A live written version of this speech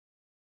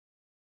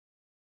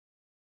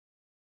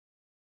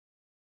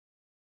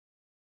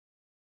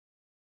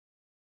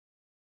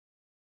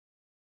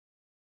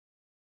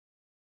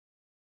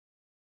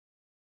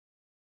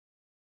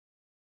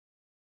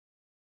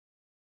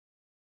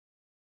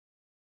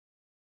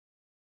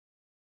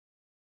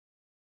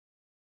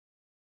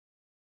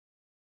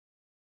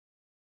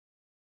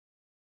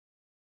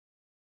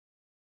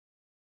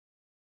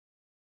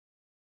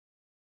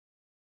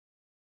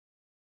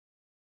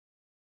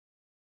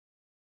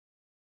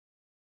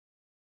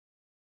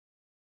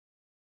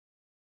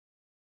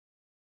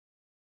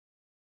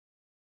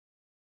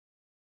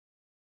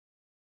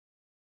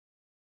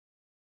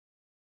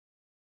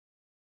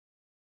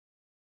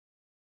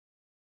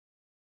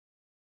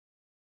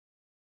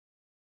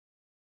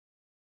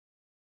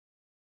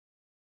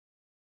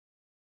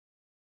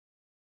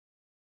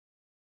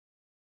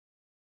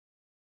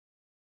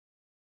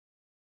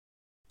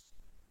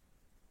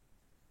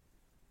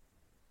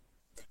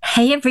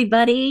Hey,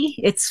 everybody.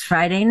 It's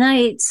Friday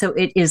night, so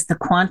it is the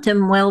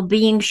Quantum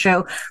Wellbeing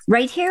Show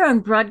right here on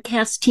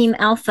Broadcast Team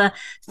Alpha.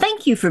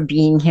 Thank you for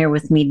being here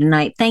with me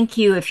tonight. Thank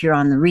you if you're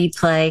on the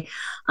replay.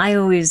 I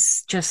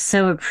always just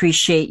so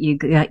appreciate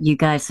you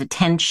guys'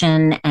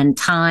 attention and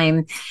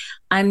time.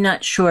 I'm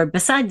not sure,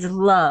 besides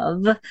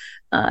love,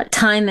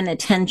 time and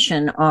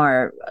attention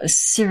are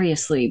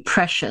seriously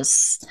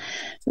precious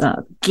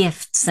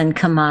gifts and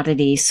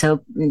commodities.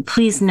 So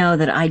please know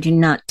that I do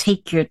not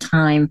take your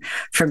time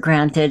for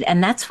granted.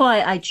 And that's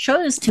why I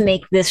chose to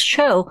make this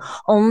show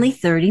only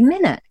 30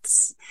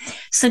 minutes.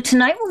 So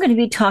tonight we're going to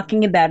be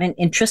talking about an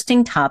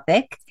interesting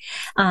topic.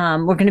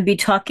 We're going to be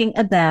talking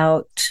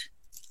about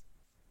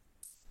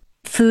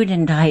food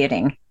and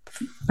dieting.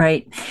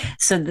 Right.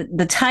 So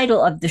the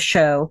title of the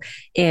show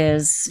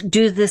is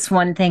Do This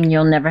One Thing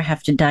You'll Never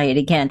Have to Diet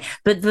Again.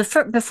 But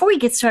before we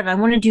get started, I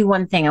want to do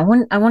one thing. I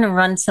want to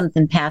run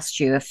something past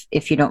you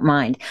if you don't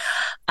mind.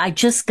 I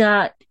just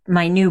got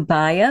my new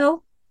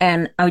bio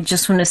and I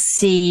just want to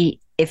see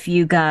if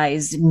you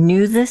guys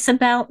knew this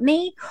about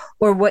me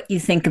or what you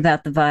think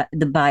about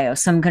the bio.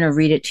 So I'm going to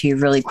read it to you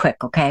really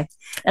quick. Okay.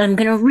 And I'm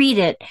going to read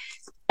it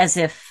as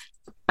if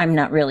I'm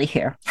not really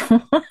here,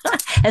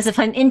 as if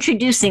I'm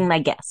introducing my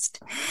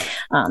guest.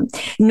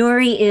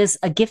 Nori is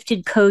a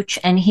gifted coach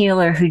and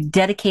healer who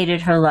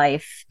dedicated her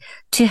life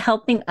to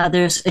helping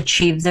others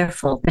achieve their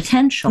full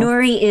potential.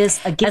 Nori is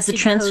as a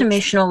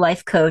transformational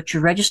life coach, a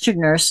registered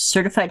nurse,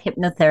 certified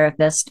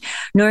hypnotherapist.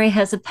 Nori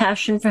has a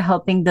passion for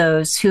helping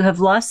those who have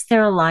lost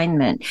their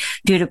alignment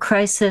due to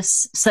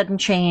crisis, sudden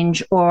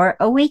change, or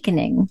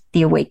awakening,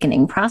 the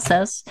awakening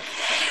process.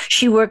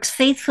 She works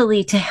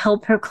faithfully to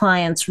help her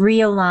clients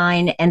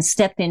realign and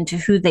step into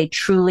who they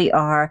truly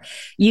are,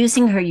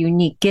 using her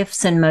unique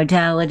gifts and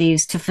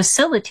modalities to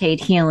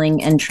facilitate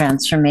healing and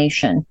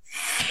transformation.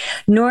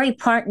 Nori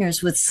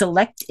partners with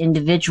select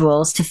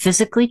individuals to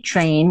physically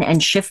train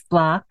and shift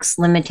blocks,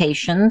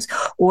 limitations,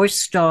 or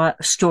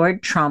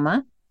stored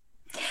trauma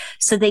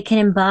so they can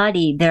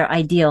embody their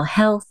ideal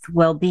health,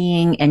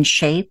 well-being, and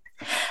shape.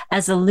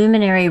 As a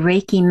luminary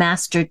Reiki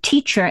master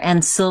teacher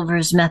and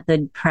Silver's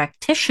Method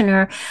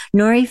practitioner,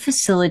 Nori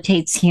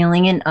facilitates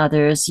healing in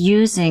others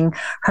using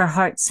her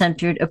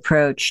heart-centered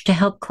approach to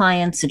help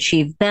clients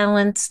achieve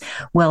balance,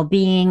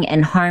 well-being,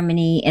 and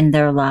harmony in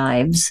their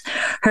lives.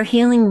 Her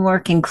healing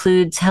work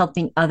includes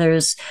helping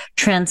others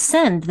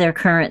transcend their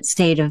current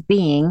state of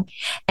being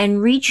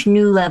and reach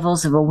new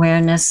levels of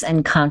awareness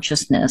and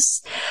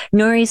consciousness.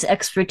 Nori's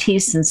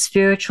expertise in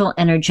spiritual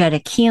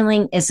energetic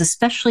healing is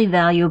especially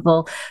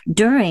valuable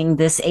during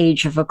this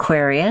age of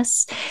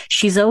Aquarius.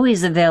 She's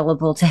always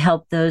available to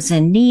help those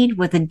in need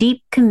with a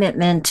deep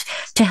commitment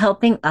to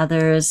helping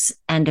others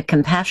and a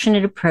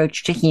compassionate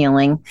approach to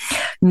healing.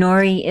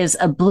 Nori is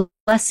a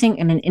blessing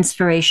and an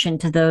inspiration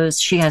to those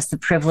she has the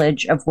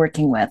privilege of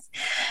working with.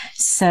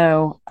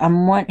 So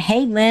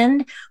hey,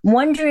 Lynn, I'm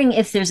wondering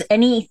if there's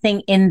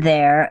anything in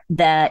there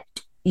that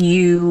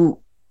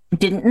you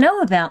didn't know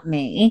about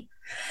me.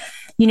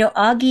 You know,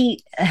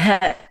 Augie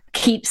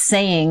keeps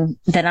saying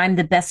that I'm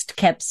the best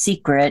kept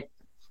secret.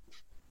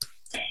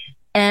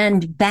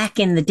 And back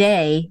in the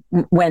day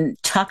when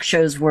talk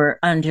shows were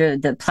on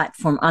the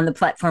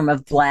platform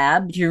of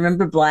Blab, do you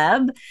remember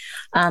Blab?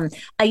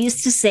 I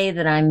used to say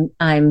that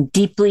I'm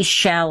deeply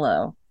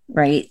shallow,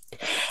 right?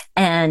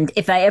 And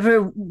if I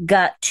ever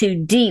got too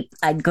deep,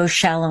 I'd go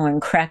shallow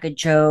and crack a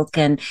joke.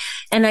 And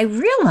I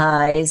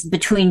realized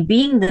between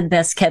being the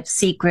best kept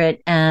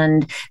secret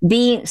and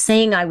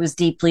saying I was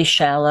deeply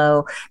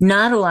shallow,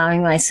 not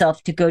allowing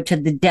myself to go to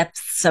the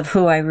depths of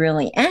who I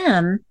really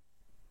am,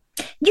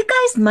 you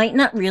guys might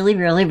not really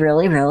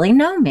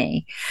know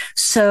me.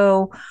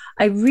 So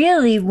I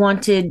really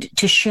wanted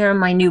to share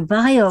my new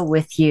bio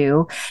with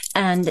you.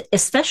 And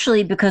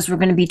especially because we're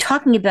going to be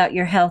talking about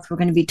your health. We're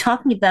going to be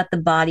talking about the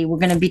body. We're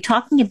going to be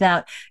talking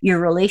about your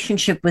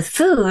relationship with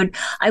food.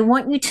 I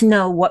want you to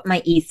know what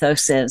my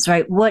ethos is,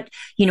 right?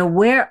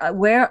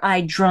 Where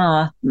I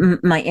draw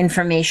my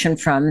information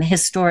from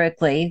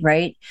historically,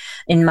 right?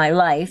 In my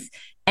life.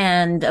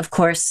 And of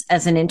course,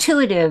 as an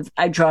intuitive,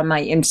 I draw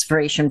my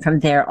inspiration from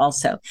there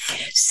also.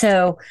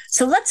 So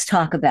let's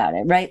talk about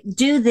it, right?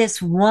 Do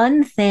this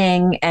one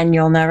thing and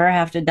you'll never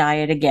have to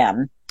diet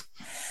again.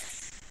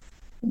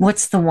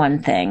 What's the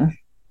one thing?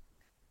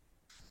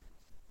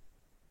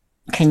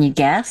 Can you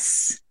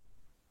guess?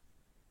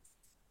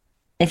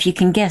 If you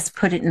can guess,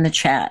 put it in the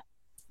chat.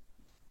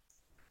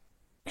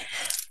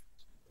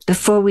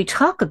 Before we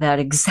talk about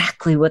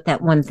exactly what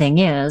that one thing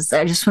is,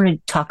 I just want to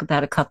talk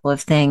about a couple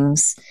of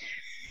things.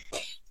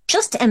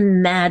 Just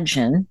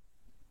imagine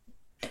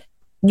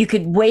you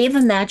could wave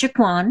a magic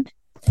wand.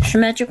 It's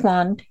your magic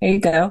wand. Here you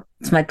go.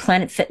 It's my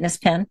Planet Fitness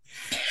pen.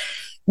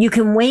 You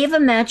can wave a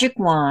magic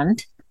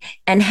wand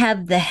and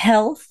have the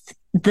health,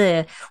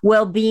 the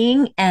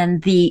well-being,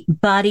 and the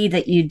body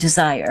that you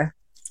desire.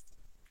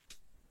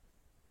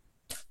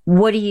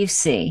 What do you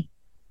see?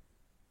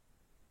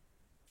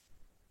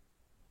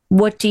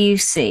 What do you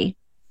see?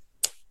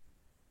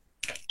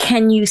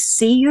 Can you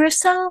see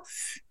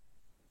yourself?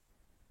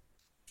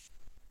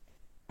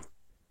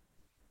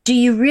 do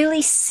you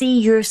really see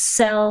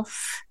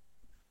yourself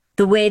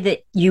the way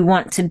that you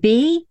want to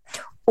be?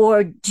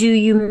 Or do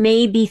you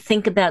maybe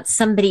think about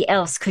somebody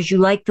else because you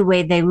like the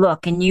way they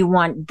look and you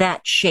want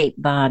that shape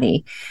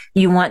body?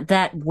 You want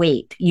that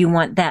weight. You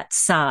want that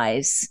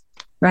size,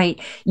 right?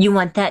 You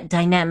want that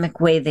dynamic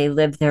way they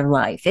live their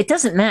life. It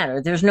doesn't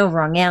matter. There's no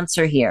wrong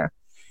answer here.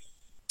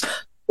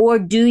 Or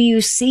do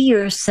you see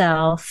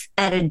yourself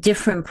at a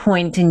different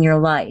point in your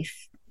life?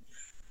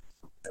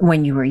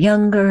 When you were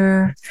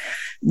younger,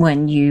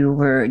 when you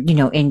were,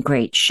 in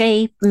great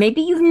shape.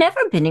 Maybe you've never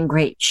been in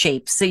great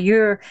shape. So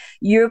you're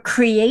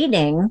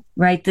creating,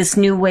 right, this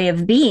new way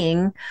of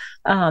being,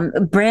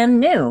 brand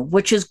new,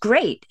 which is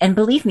great. And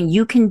believe me,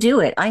 you can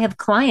do it. I have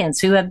clients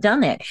who have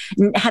done it,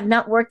 have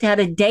not worked out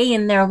a day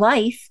in their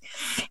life,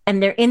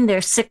 and they're in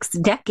their sixth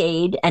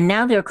decade, and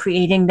now they're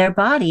creating their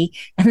body,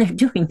 and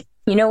they're doing,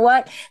 you know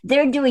what?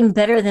 They're doing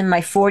better than my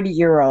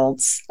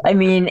 40-year-olds. I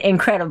mean,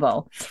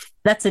 incredible.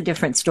 That's a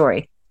different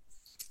story.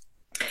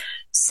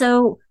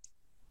 So,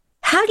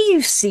 how do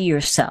you see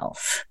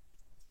yourself?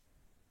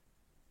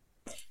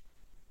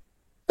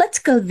 Let's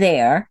go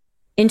there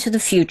into the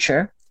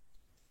future.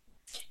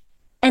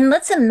 And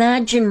let's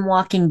imagine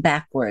walking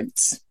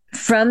backwards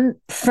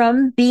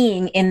from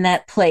being in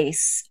that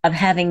place of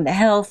having the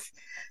health,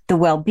 the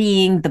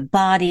well-being, the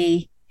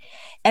body,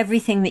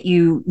 everything that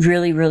you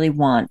really, really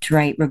want,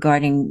 right?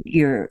 Regarding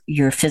your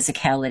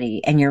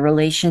physicality and your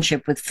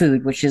relationship with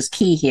food, which is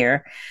key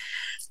here.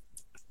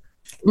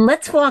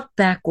 Let's walk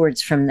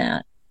backwards from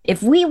that.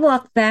 If we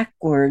walk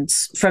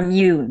backwards from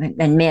you,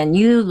 and man,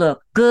 you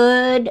look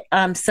good.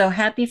 I'm so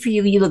happy for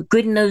you. You look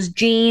good in those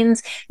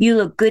jeans. You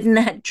look good in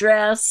that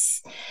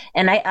dress.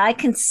 And I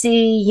can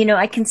see,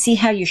 I can see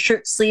how your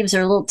shirt sleeves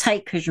are a little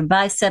tight because your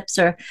biceps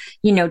are,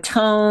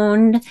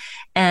 toned.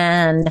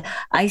 And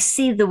I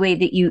see the way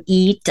that you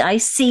eat. I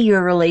see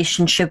your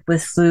relationship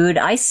with food.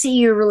 I see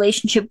your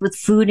relationship with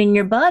food in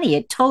your body.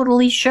 It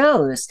totally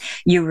shows.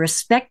 You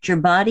respect your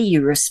body.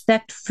 You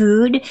respect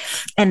food.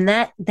 And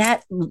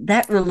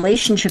that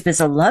relationship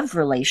is a love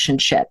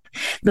relationship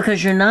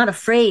because you're not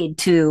afraid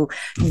to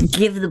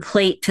give the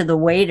plate to the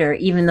waiter,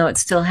 even though it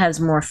still has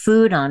more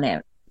food on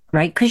it.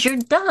 Right? Because you're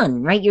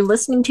done, right? You're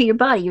listening to your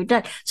body. You're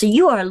done. So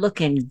you are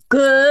looking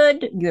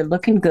good. You're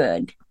looking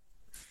good.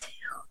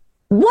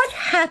 What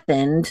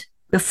happened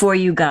before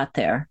you got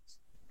there?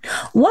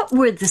 What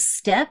were the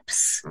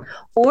steps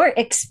or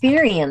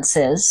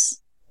experiences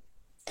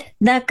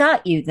that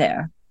got you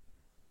there?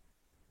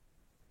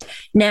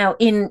 Now,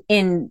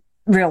 in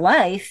real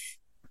life,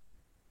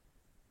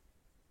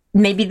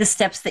 maybe the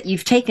steps that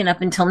you've taken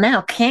up until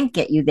now can't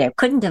get you there,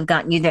 couldn't have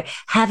gotten you there,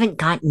 haven't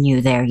gotten you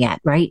there yet,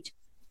 right?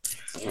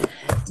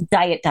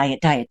 Diet,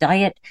 diet, diet,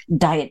 diet,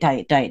 diet,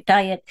 diet, diet,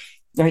 diet,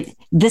 right?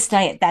 This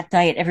diet, that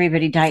diet,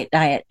 everybody diet,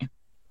 diet.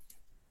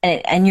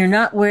 And you're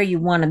not where you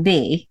want to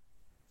be.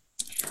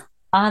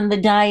 On the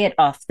diet,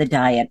 off the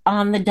diet.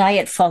 On the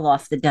diet, fall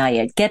off the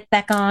diet. Get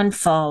back on,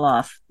 fall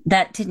off.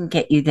 That didn't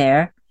get you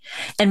there.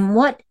 And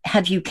what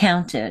have you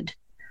counted?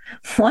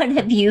 What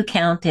have you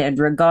counted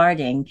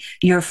regarding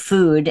your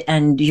food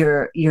and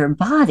your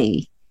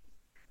body?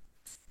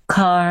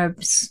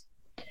 Carbs,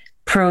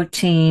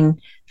 protein,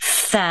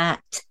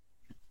 fat,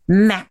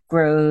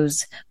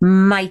 macros,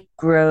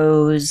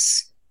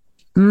 micros,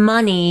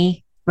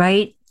 money,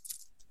 right?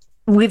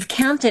 We've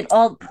counted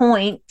all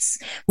points.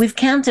 We've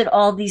counted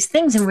all these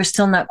things and we're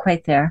still not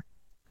quite there.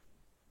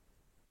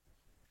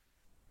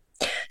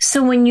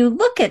 So when you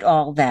look at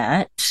all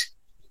that,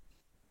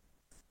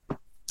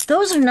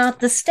 those are not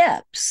the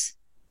steps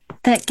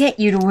that get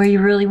you to where you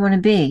really want to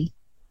be.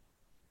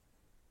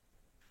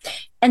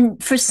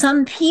 And for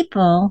some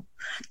people,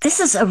 this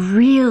is a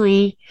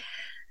really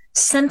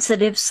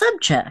sensitive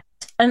subject.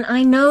 And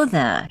I know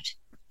that.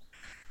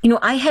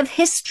 I have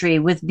history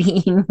with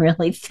being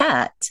really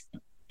fat.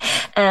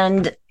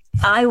 And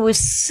I was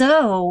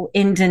so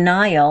in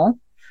denial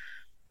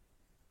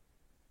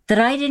that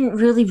I didn't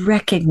really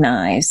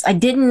recognize. I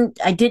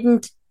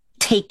didn't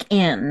take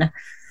in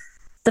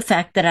the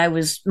fact that I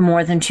was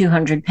more than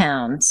 200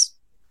 pounds.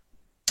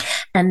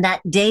 And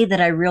that day that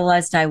I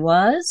realized I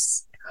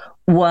was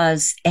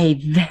a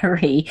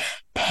very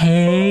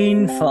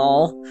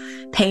painful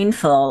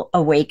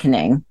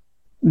awakening,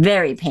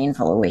 very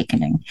painful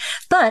awakening.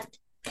 But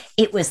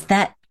it was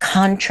that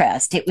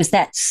contrast. It was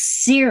that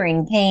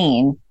searing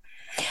pain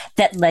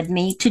that led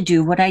me to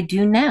do what I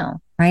do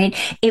now, right?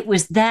 It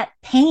was that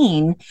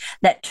pain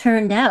that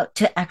turned out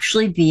to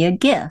actually be a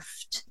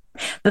gift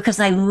because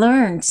I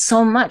learned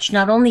so much,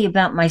 not only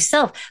about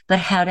myself, but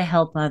how to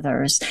help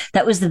others.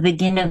 That was the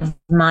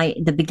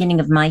beginning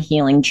of my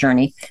healing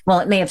journey. Well,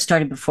 it may have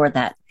started before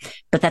that,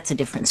 but that's a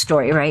different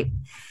story, right?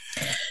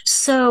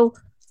 So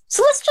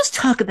let's just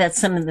talk about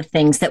some of the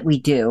things that we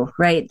do,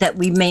 right? That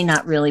we may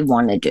not really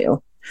want to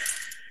do.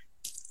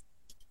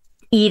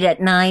 Eat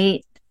at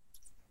night.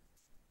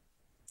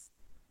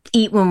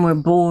 Eat when we're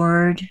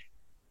bored,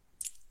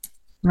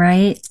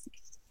 right?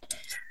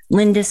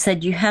 Linda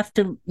said you have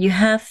to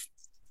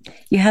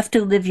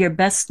live your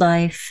best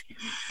life,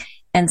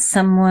 and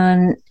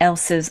someone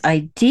else's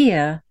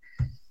idea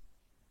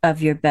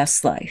of your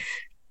best life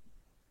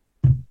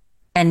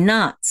and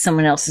not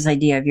someone else's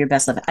idea of your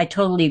best life. I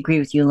totally agree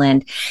with you,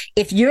 Lynn.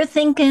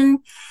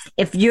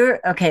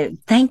 Okay,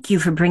 thank you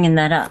for bringing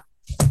that up.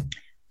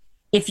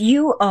 If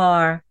you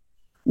are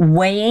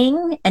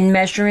weighing and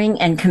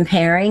measuring and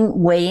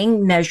comparing,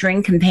 weighing,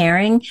 measuring,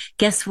 comparing,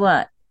 guess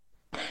what?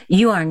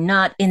 You are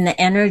not in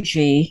the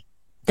energetic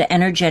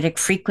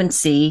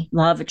frequency,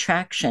 law of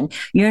attraction.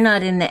 You're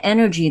not in the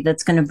energy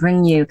that's going to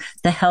bring you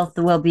the health,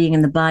 the well-being,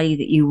 and the body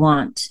that you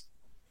want.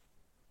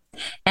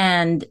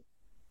 And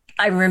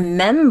I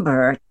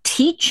remember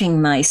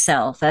teaching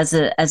myself as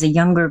a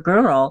younger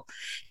girl,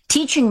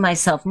 teaching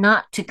myself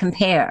not to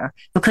compare,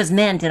 because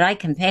man, did I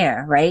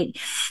compare, right?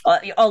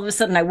 All of a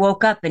sudden I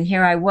woke up and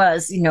here I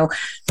was,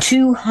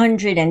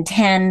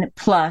 210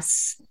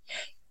 plus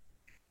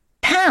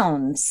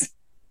pounds.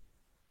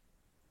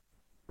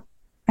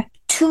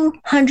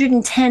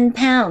 210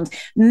 pounds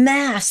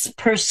mass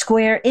per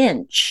square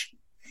inch.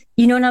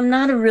 And I'm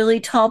not a really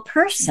tall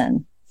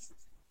person.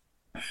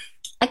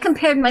 I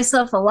compared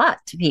myself a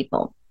lot to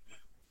people.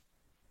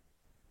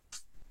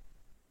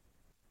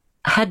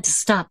 I had to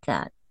stop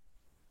that.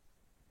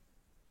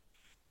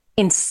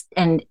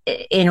 And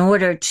in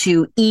order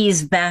to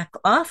ease back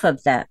off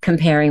of that,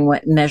 comparing,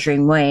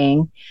 measuring,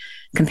 weighing,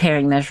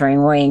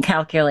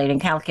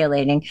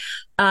 calculating,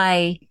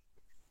 I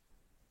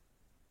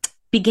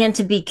began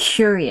to be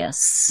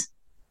curious.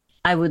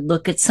 I would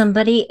look at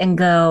somebody and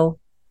go,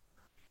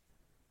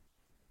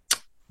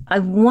 I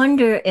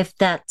wonder if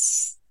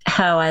that's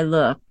how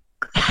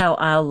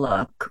I'll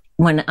look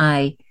when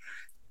I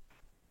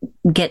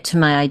get to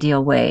my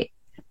ideal weight.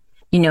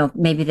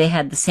 Maybe they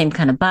had the same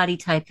kind of body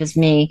type as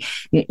me.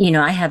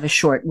 I have a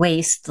short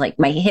waist, like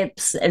my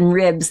hips and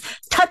ribs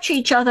touch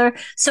each other.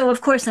 So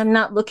of course I'm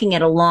not looking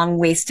at a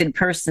long-waisted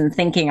person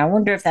thinking, I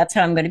wonder if that's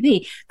how I'm going to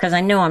be, because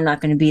I know I'm not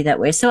going to be that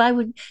way. So I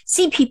would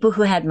see people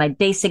who had my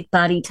basic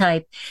body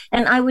type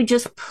and I would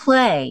just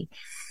play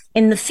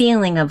in the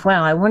feeling of,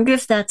 wow, I wonder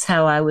if that's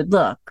how I would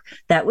look.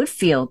 That would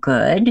feel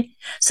good.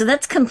 So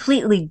that's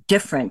completely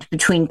different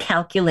between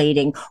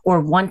calculating or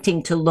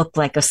wanting to look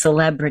like a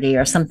celebrity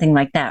or something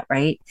like that,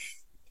 right?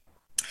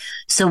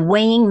 So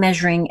weighing,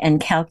 measuring, and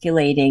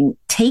calculating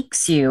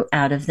takes you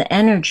out of the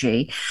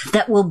energy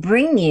that will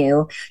bring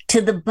you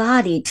to the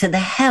body, to the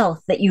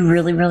health that you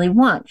really, really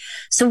want.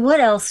 So what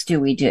else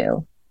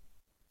do?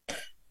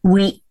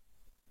 We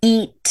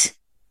eat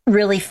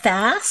really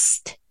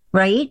fast,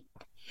 right?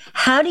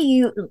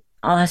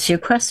 I'll ask you a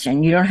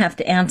question. You don't have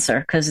to answer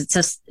because it's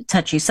a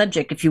touchy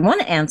subject. If you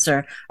want to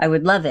answer, I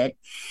would love it.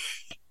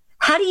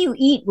 How do you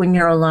eat when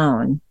you're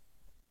alone?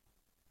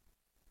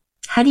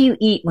 How do you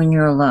eat when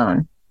you're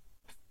alone?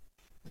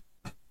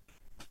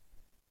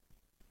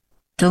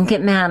 Don't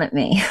get mad at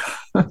me.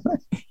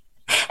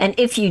 And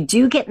if you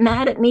do get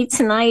mad at me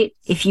tonight,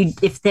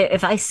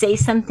 if I say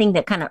something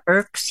that kind of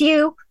irks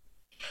you,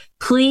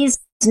 please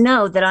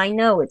know that I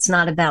know it's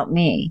not about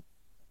me.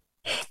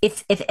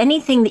 If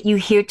anything that you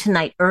hear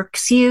tonight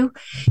irks you,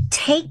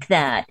 take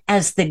that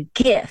as the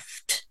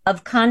gift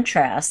of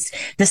contrast,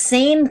 the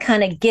same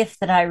kind of gift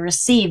that I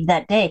received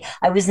that day.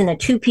 I was in a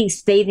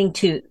two-piece bathing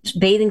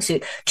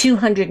suit,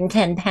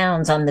 210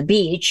 pounds on the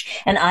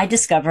beach, and I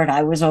discovered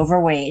I was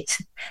overweight,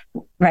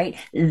 right?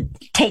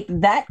 Take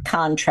that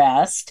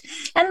contrast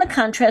and the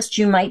contrast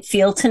you might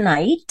feel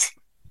tonight,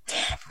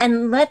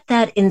 and let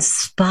that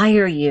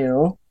inspire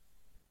you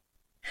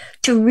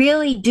to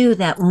really do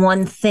that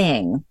one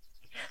thing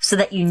so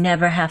that you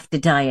never have to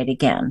diet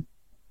again.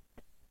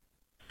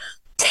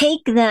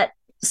 Take that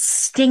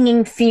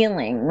stinging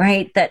feeling,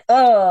 right? That,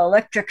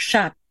 electric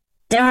shock.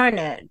 Darn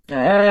it.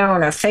 I don't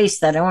want to face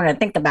that. I don't want to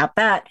think about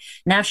that.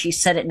 Now she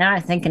said it. Now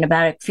I'm thinking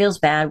about it. It feels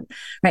bad,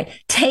 right?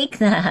 Take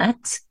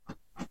that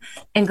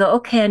and go,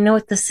 okay, I know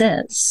what this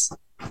is.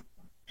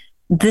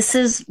 This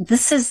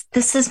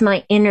is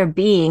my inner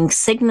being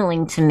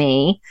signaling to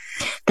me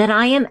that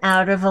I am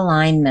out of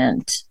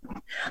alignment.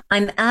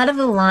 I'm out of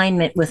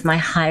alignment with my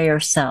higher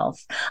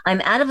self.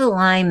 I'm out of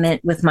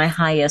alignment with my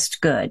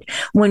highest good.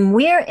 When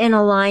we're in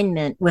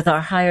alignment with our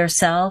higher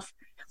self,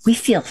 we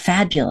feel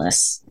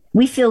fabulous.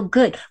 We feel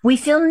good. We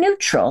feel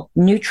neutral.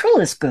 Neutral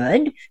is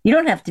good. You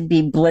don't have to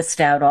be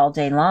blissed out all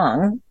day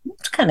long.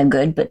 It's kind of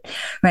good, but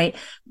right.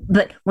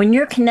 But when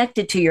you're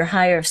connected to your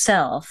higher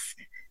self,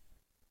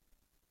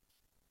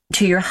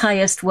 to your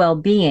highest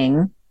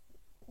well-being,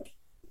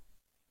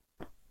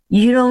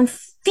 you don't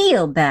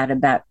feel bad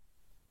about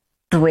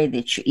the way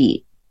that you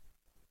eat.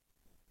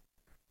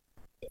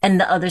 And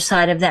the other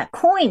side of that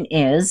coin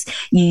is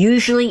you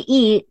usually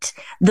eat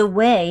the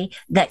way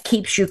that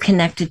keeps you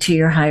connected to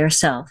your higher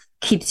self,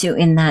 keeps you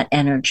in that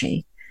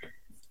energy.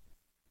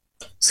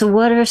 So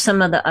what are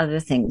some of the other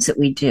things that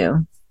we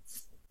do?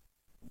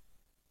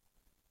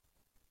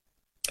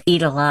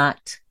 Eat a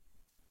lot.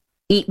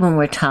 Eat when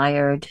we're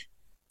tired.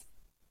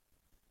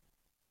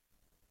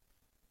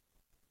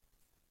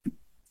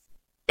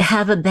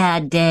 Have a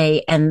bad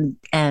day and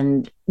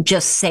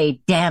just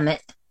say, damn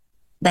it,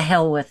 the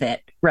hell with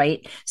it,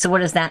 right? So what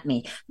does that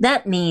mean?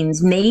 That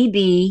means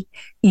maybe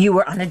you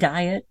were on a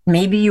diet,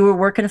 maybe you were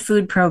working a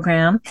food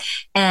program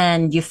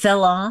and you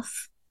fell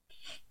off.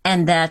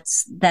 And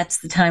that's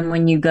the time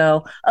when you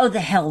go, oh,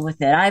 the hell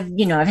with it. I've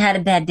had a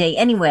bad day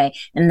anyway.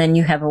 And then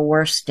you have a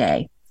worse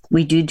day.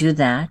 We do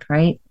that,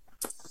 right?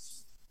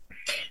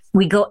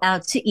 We go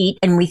out to eat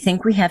and we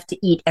think we have to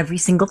eat every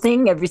single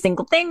thing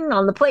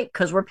on the plate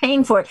because we're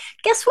paying for it.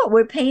 Guess what?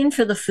 We're paying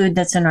for the food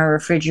that's in our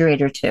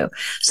refrigerator too.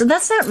 So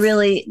that's not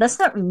really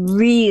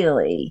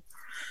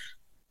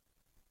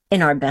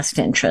in our best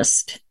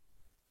interest.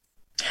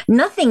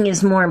 Nothing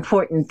is more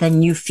important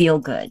than you feel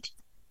good.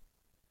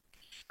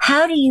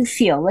 How do you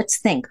feel? Let's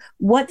think.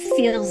 What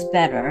feels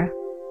better?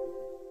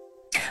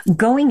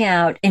 Going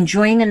out,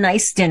 enjoying a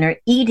nice dinner,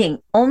 eating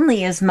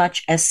only as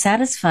much as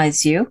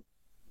satisfies you,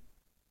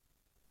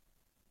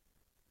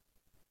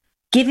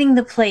 giving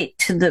the plate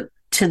to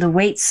the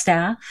wait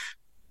staff,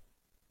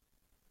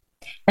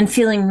 and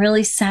feeling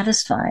really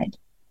satisfied.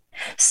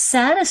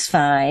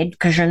 Satisfied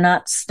because you're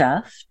not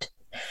stuffed.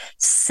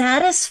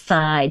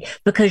 Satisfied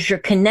because you're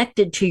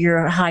connected to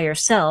your higher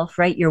self,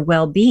 right? Your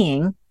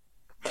well-being.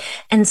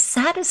 And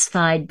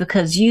satisfied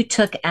because you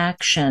took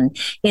action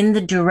in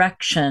the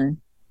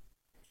direction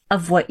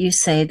of what you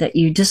say that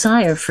you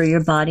desire for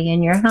your body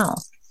and your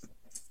health.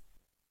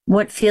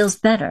 What feels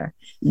better?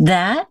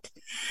 That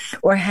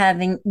or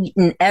having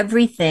eaten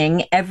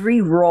everything, every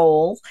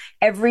roll,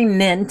 every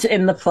mint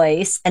in the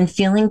place and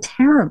feeling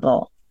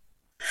terrible?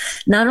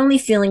 Not only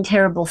feeling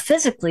terrible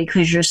physically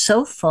because you're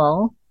so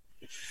full,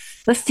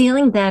 but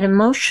feeling bad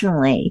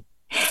emotionally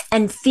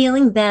and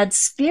feeling bad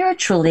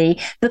spiritually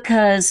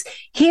because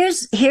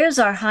here's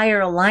our higher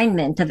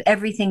alignment of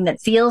everything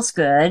that feels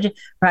good,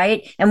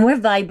 right? And we're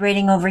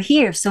vibrating over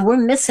here, so we're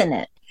missing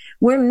it.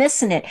 We're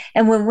missing it.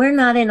 And when we're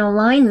not in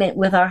alignment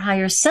with our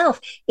higher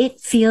self, it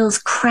feels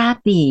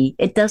crappy.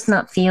 It does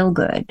not feel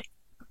good.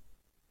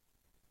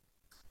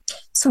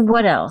 So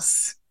what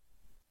else?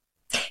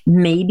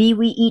 Maybe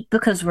we eat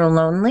because we're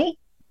lonely.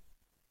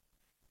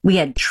 We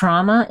had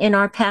trauma in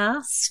our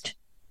past.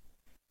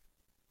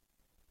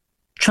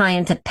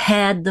 Trying to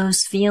pad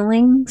those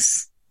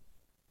feelings.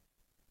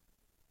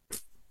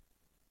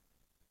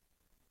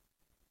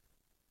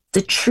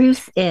 The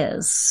truth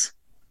is,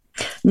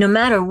 no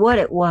matter what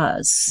it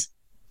was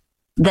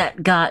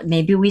that got,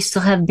 maybe we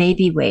still have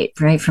baby weight,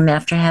 right, from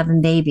after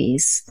having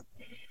babies.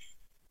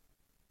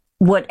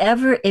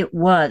 Whatever it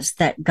was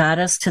that got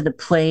us to the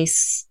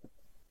place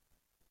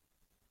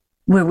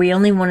where we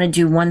only want to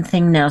do one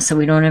thing now so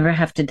we don't ever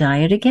have to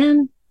diet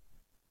again.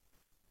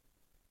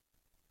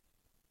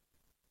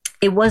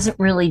 It wasn't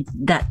really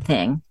that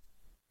thing.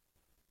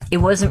 It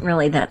wasn't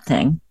really that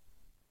thing.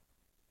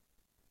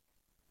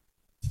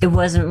 It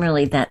wasn't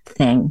really that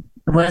thing.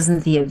 It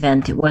wasn't the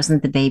event. It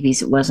wasn't the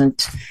babies. It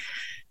wasn't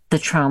the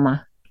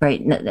trauma, right?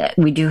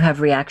 We do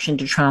have reaction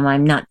to trauma.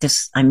 I'm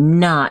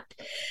not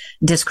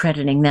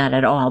discrediting that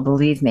at all.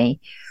 Believe me.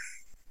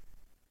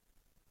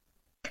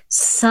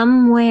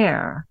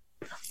 Somewhere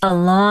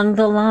along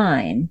the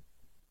line,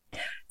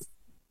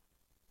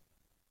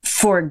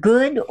 for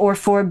good or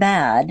for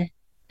bad,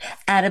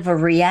 out of a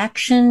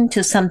reaction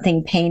to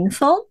something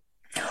painful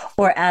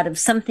or out of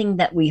something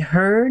that we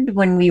heard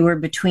when we were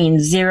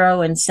between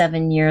 0 and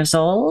 7 years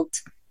old,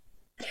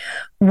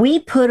 we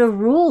put a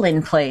rule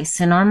in place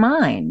in our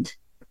mind.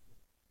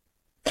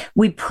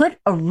 We put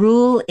a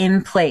rule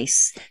in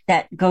place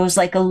that goes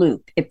like a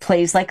loop. It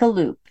plays like a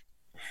loop,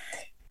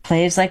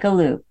 plays like a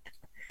loop.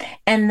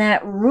 And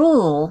that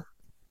rule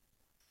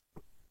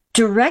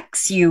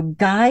directs you,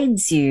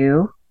 guides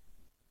you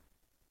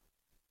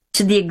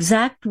to the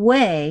exact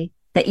way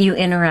that you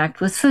interact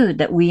with food,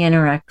 that we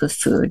interact with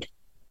food.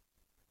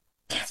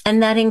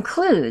 And that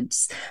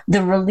includes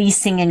the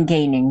releasing and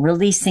gaining,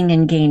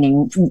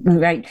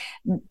 right?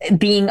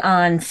 Being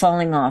on,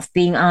 falling off,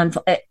 being on.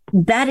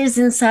 That is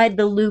inside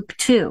the loop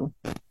too.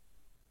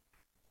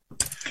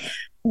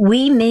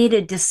 We made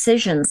a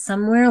decision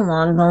somewhere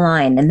along the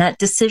line, and that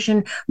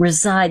decision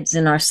resides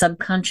in our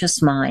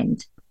subconscious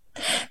mind.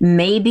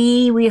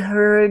 Maybe we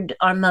heard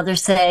our mother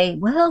say,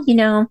 well,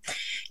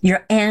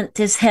 your aunt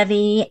is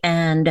heavy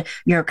and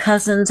your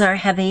cousins are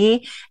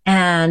heavy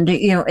and,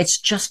 it's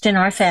just in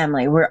our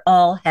family. We're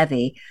all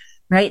heavy,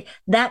 right?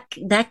 That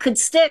could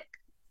stick.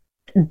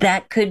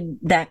 That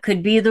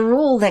could be the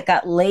rule that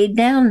got laid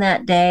down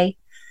that day.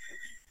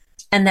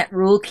 And that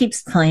rule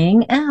keeps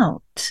playing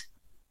out.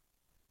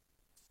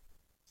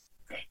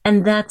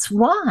 And that's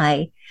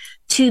why,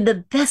 to the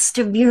best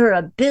of your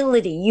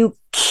ability, you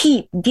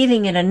keep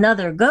giving it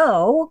another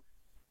go.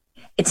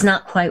 It's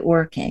not quite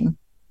working.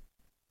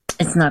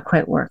 It's not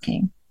quite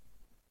working.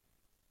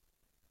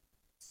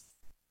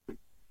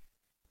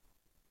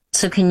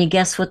 So can you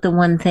guess what the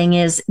one thing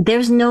is?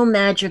 There's no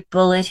magic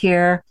bullet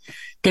here.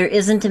 There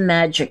isn't a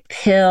magic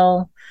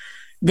pill.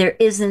 There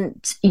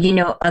isn't,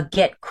 a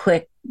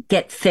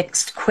get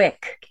fixed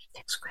quick,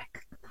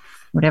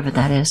 whatever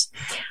that is.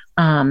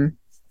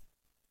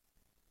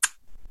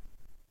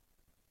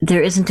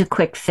 There isn't a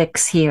quick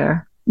fix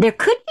here. There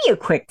could be a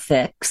quick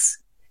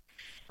fix.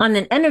 On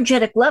an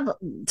energetic level,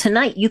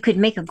 tonight, you could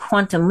make a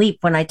quantum leap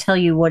when I tell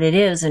you what it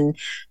is and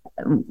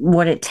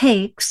what it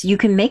takes. You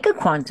can make a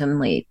quantum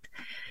leap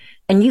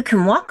and you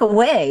can walk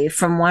away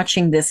from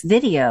watching this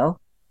video.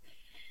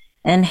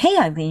 And hey,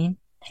 Eileen,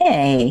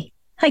 hey,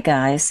 hi,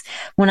 guys.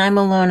 When I'm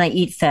alone, I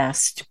eat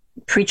fast.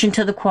 Preaching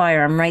to the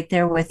choir, I'm right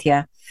there with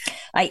you.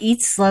 I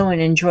eat slow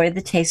and enjoy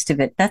the taste of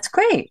it. That's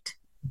great.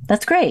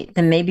 That's great.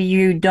 Then maybe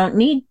you don't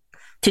need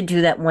to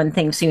do that one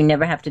thing so you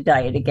never have to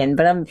diet again.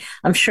 But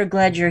I'm sure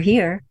glad you're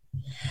here.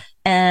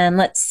 And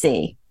let's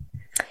see.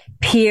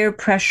 Peer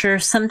pressure.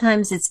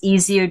 Sometimes it's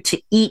easier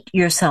to eat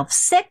yourself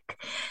sick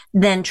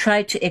than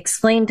try to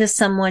explain to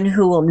someone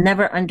who will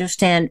never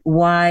understand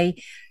why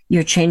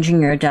you're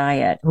changing your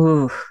diet.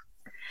 Ooh.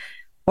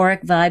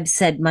 Auric Vibe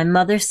said, my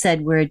mother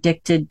said we're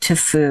addicted to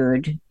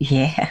food.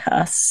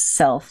 Yes.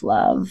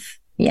 Self-love.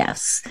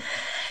 Yes.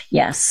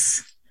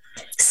 Yes.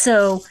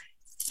 So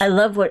I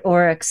love what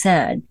Auric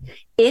said.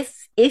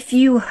 If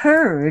you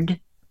heard,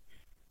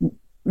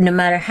 no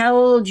matter how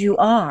old you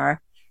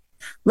are,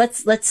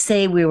 let's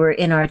say we were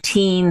in our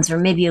teens or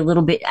maybe a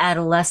little bit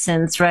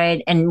adolescence,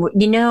 right? And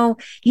you know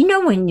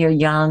when you're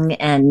young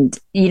and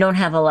you don't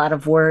have a lot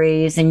of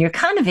worries and you're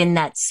kind of in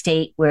that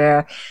state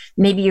where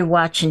maybe you're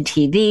watching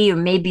TV or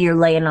maybe you're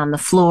laying on the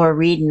floor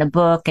reading a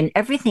book and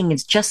everything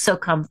is just so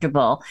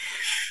comfortable,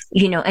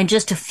 and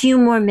just a few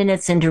more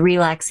minutes into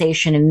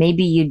relaxation and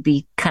maybe you'd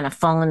be kind of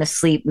falling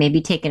asleep,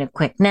 maybe taking a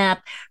quick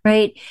nap,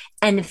 right?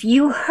 And if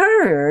you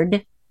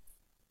heard,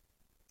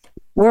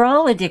 we're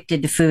all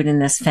addicted to food in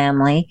this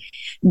family.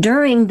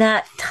 During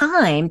that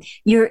time,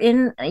 you're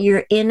in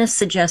a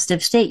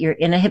suggestive state. You're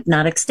in a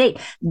hypnotic state.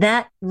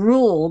 That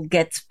rule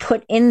gets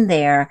put in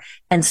there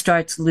and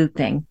starts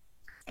looping.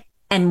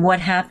 And what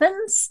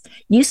happens?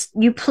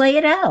 You play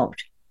it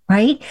out,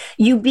 right?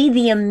 You be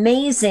the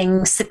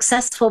amazing,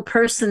 successful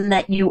person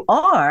that you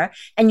are,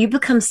 and you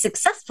become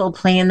successful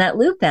playing that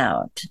loop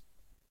out.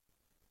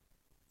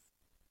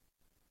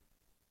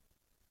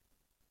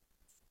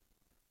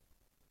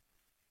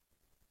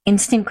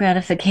 Instant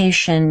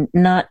gratification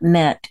not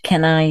met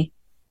can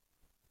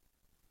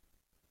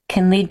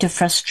lead to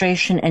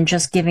frustration and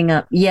just giving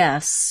up.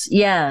 Yes.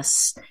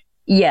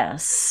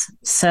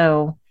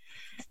 So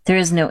there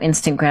is no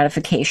instant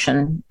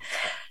gratification.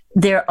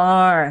 There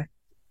are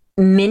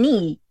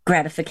mini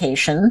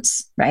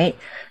gratifications, right?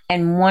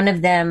 And one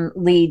of them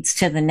leads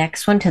to the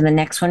next one, to the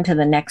next one, to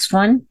the next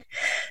one.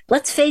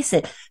 Let's face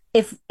it,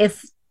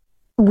 if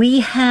we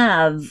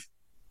have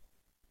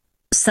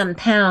some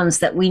pounds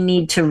that we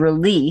need to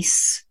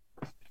release,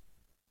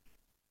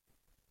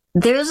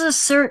 there's a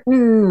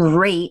certain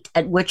rate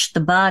at which the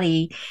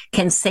body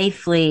can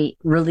safely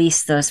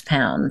release those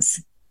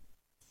pounds.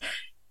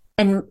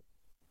 And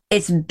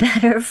it's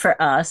better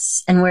for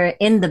us, and we're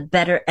in the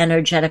better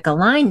energetic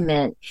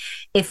alignment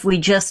if we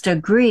just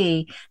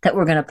agree that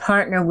we're going to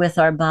partner with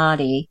our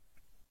body,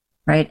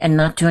 right? And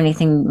not do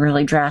anything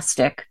really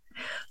drastic.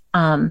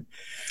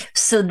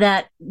 So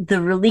that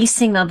the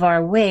releasing of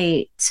our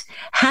weight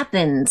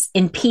happens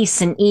in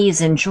peace and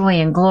ease and joy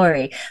and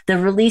glory. The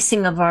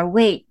releasing of our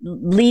weight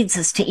leads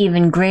us to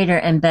even greater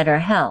and better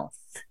health.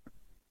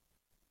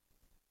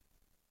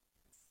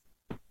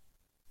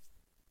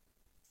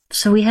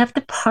 So we have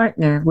to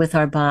partner with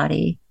our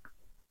body.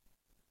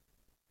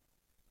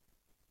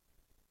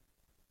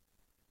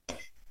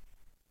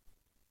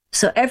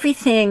 So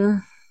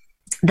everything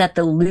that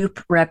the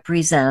loop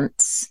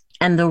represents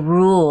and the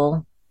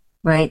rule,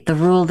 right? The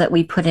rule that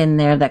we put in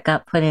there, that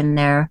got put in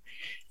there,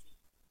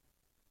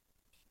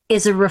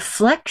 is a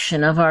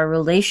reflection of our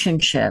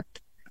relationship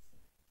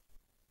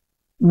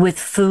with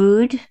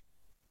food,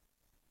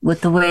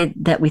 with the way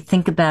that we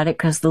think about it,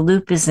 because the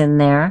loop is in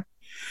there,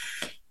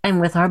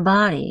 and with our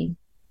body,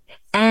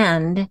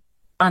 and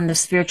on the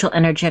spiritual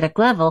energetic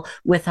level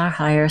with our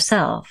higher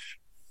self.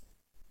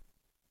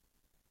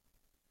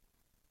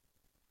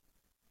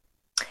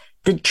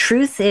 The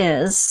truth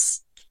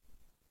is,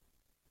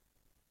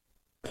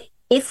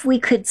 if we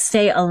could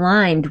stay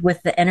aligned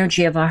with the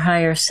energy of our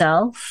higher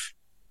self,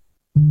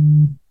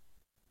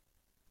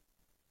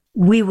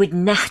 we would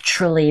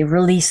naturally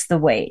release the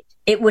weight.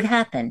 It would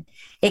happen.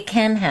 It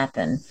can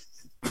happen.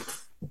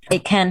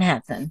 It can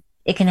happen.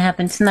 It can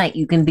happen tonight.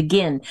 You can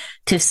begin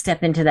to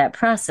step into that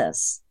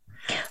process.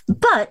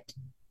 But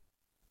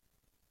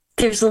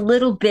there's a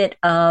little bit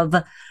of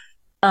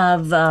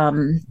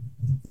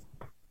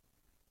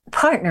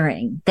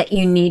partnering that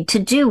you need to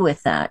do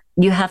with that.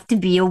 You have to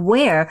be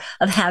aware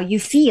of how you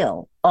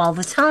feel all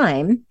the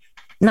time,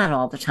 not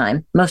all the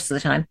time, most of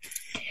the time,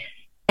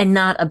 and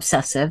not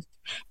obsessive.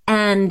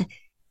 And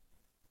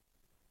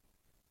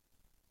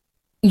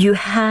you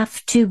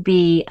have to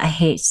be, I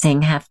hate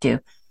saying have to,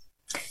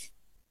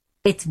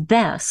 it's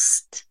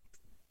best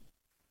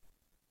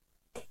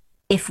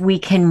if we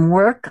can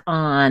work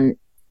on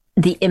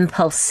the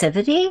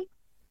impulsivity.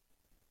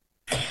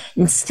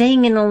 And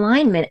staying in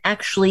alignment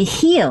actually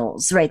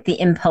heals, right? The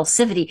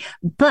impulsivity.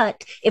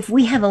 But if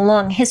we have a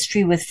long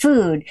history with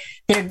food,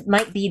 there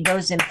might be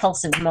those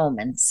impulsive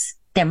moments.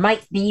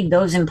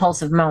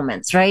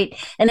 Right?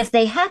 And if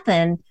they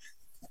happen,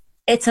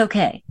 It's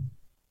okay.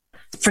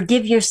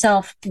 Forgive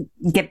yourself,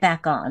 get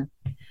back on,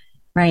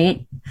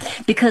 right?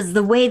 Because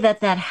the way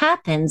that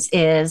happens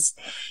is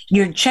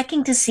you're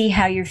checking to see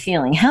how you're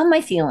feeling. How am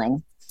I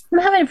feeling? I'm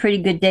having a pretty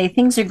good day.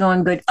 Things are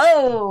going good.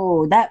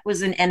 Oh, that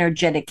was an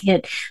energetic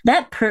hit.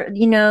 That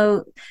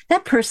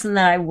person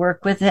that I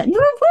work with, I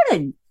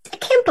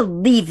can't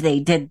believe they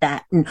did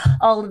that. And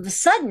all of a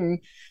sudden,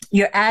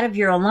 you're out of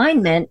your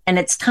alignment and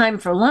it's time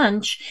for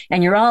lunch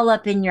and you're all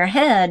up in your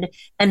head.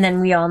 And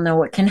then we all know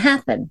what can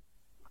happen.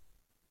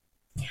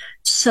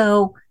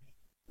 So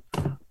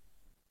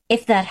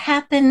if that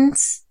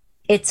happens,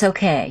 it's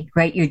okay,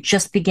 right? You're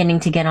just beginning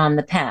to get on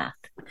the path.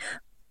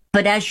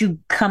 But as you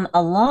come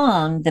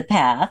along the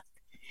path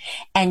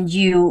and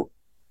you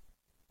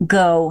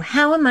go,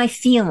 how am I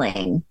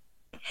feeling?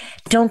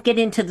 Don't get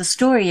into the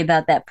story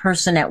about that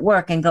person at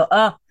work and go,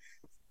 oh,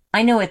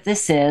 I know what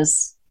this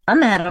is.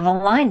 I'm out of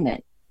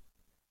alignment.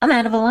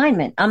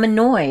 I'm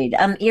annoyed.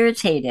 I'm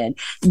irritated.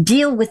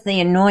 Deal with the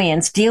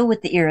annoyance, deal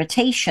with the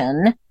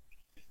irritation,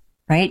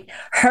 right?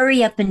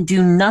 Hurry up and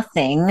do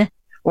nothing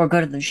or go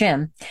to the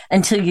gym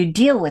until you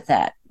deal with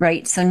that,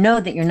 right? So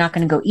know that you're not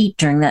going to go eat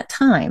during that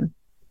time.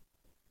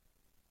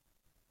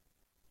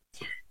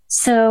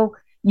 So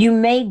you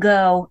may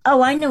go,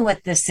 oh, I know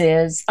what this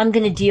is. I'm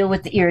going to deal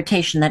with the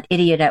irritation, that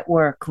idiot at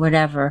work,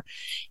 whatever.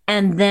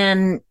 And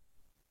then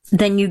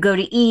you go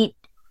to eat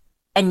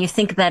and you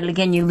think about it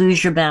again, you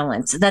lose your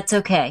balance. That's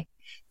okay.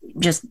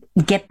 Just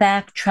get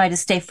back, try to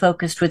stay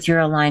focused with your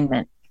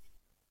alignment.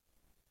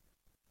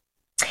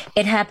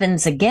 It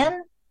happens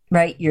again,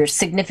 right? Your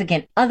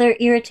significant other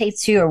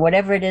irritates you or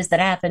whatever it is that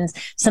happens.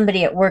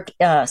 Somebody at work,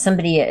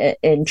 somebody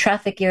in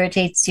traffic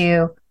irritates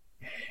you.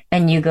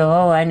 And you go,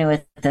 oh, I know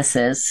what this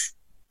is.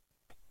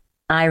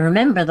 I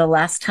remember the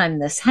last time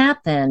this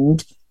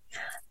happened,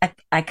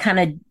 I kind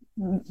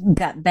of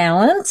got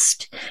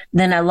balanced.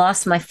 Then I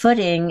lost my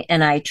footing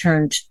and I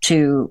turned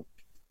to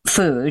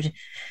food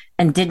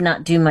and did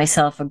not do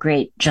myself a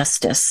great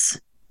justice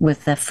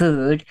with the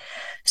food.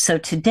 So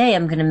today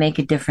I'm going to make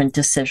a different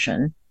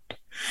decision.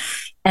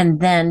 And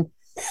then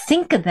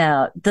think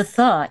about the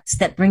thoughts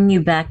that bring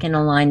you back in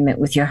alignment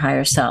with your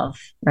higher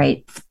self,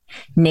 right?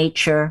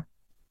 Nature,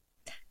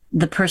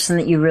 the person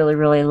that you really,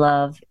 really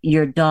love,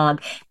 your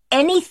dog.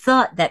 Any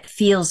thought that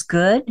feels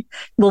good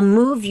will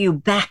move you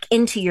back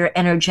into your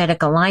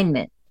energetic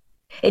alignment.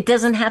 It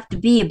doesn't have to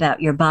be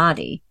about your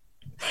body.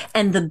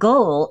 And the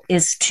goal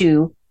is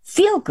to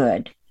feel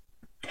good.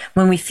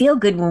 When we feel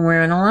good, when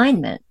we're in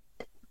alignment.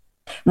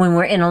 When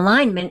we're in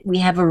alignment, we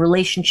have a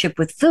relationship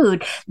with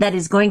food that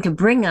is going to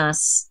bring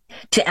us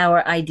to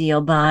our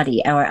ideal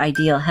body, our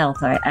ideal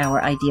health,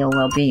 our ideal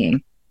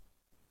well-being.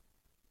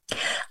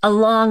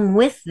 Along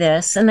with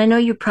this, and I know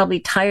you're probably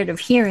tired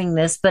of hearing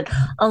this, but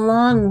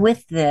along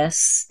with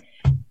this,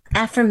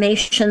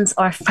 affirmations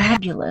are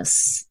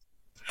fabulous.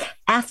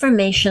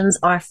 Affirmations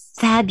are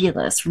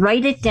fabulous.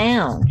 Write it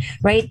down,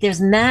 right?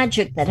 There's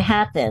magic that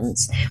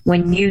happens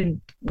when you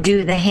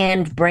do the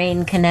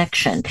hand-brain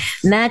connection.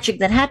 Magic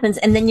that happens,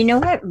 and then you know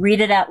what?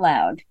 Read it out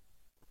loud.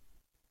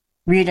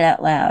 Read it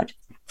out loud.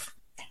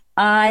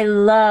 I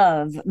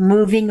love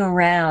moving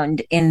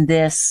around in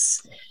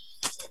this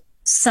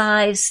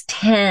size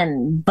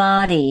 10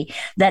 body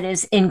that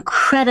is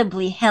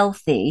incredibly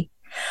healthy.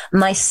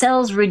 My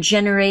cells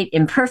regenerate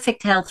in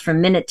perfect health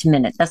from minute to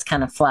minute. That's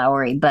kind of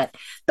flowery, but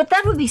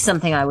that would be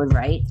something I would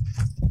write.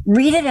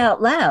 Read it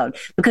out loud,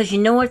 because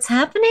you know what's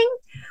happening?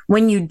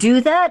 When you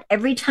do that,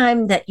 every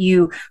time that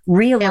you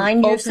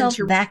realign yourself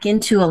back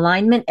into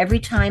alignment, every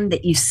time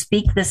that you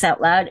speak this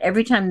out loud,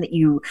 every time that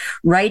you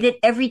write it,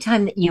 every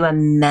time that you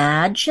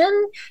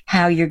imagine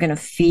how you're going to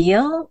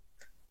feel,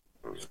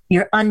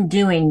 you're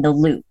undoing the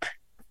loop.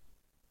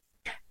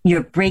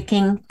 You're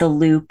breaking the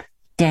loop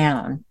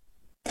down.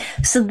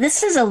 So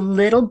this is a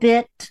little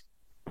bit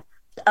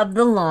of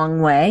the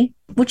long way,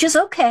 which is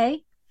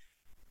okay.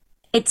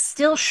 It's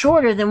still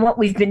shorter than what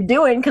we've been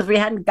doing because we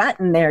hadn't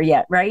gotten there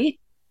yet, right?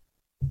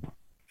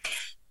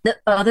 The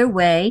other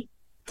way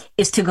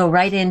is to go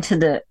right into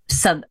the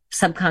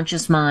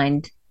subconscious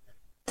mind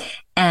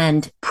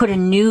and put a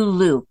new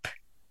loop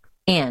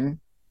in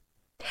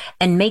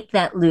and make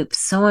that loop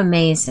so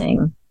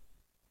amazing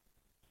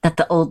that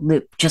the old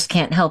loop just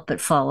can't help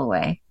but fall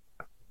away.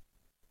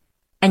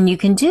 And you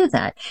can do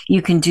that.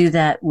 You can do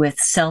that with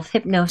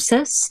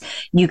self-hypnosis.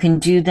 You can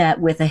do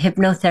that with a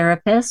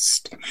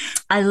hypnotherapist.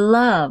 I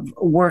love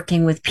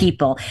working with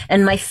people.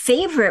 And my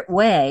favorite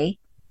way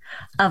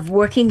of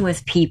working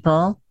with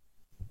people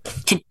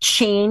to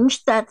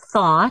change that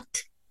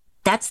thought,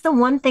 that's the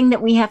one thing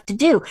that we have to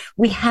do.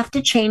 We have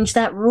to change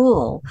that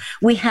rule.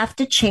 We have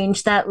to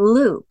change that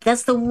loop.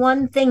 That's the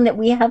one thing that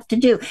we have to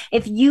do.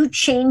 If you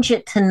change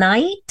it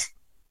tonight,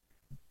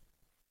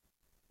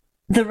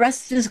 the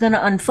rest is going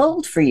to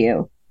unfold for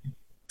you.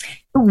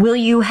 Will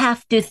you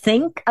have to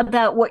think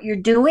about what you're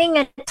doing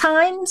at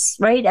times,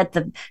 right? At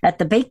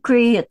the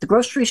bakery, at the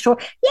grocery store?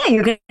 Yeah,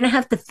 you're going to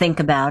have to think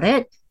about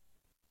it.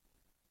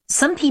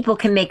 Some people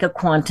can make a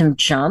quantum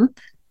jump.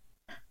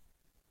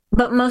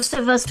 But most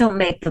of us don't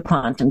make the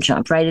quantum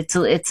jump, right? It's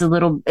a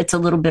little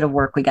bit of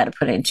work we got to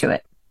put into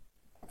it.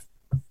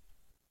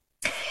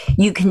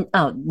 You can,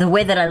 the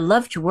way that I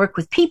love to work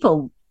with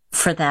people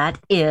for that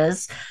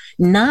is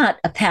not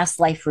a past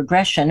life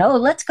regression. Oh,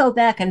 let's go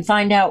back and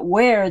find out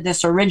where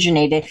this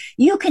originated.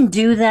 You can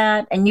do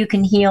that and you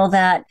can heal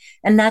that,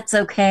 and that's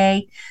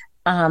okay.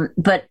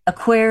 But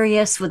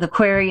Aquarius, with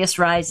Aquarius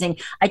rising,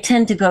 I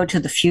tend to go to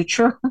the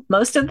future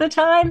most of the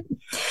time.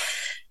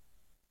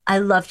 I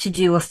love to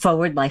do a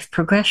forward life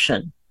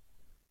progression.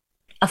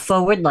 A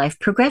forward life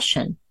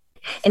progression.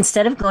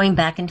 Instead of going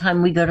back in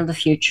time, we go to the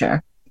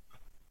future.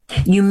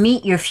 You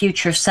meet your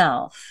future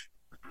self.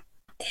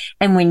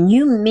 And when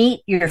you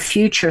meet your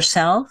future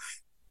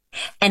self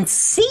and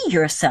see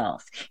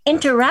yourself,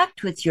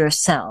 interact with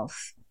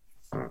yourself,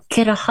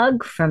 get a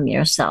hug from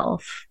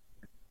yourself,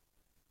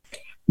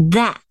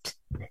 that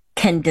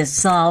can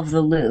dissolve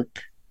the loop.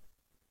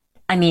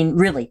 I mean,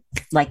 really,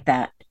 like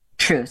that.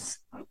 Truth.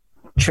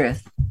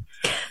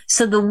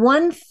 So the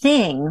one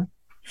thing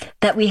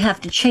that we have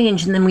to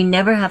change, and then we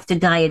never have to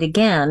diet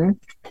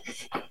again,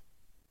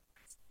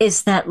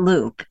 is that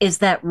loop, is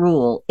that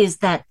rule, is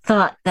that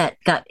thought that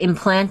got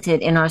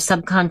implanted in our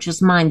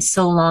subconscious mind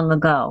so long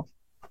ago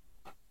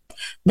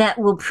that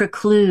will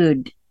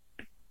preclude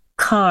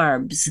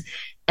carbs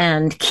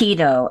and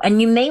keto.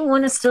 And you may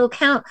want to still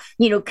count,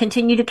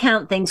 continue to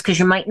count things because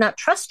you might not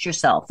trust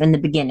yourself in the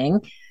beginning,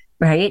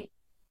 right?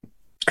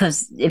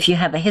 Because if you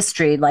have a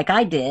history like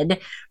I did,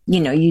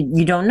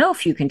 you don't know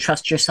if you can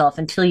trust yourself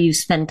until you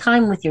spend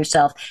time with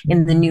yourself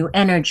in the new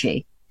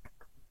energy.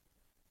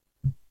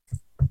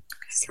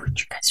 See what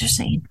you guys are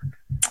saying.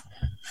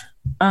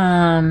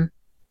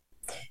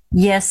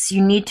 Yes,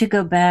 you need to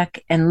go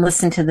back and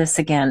listen to this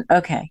again.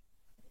 Okay.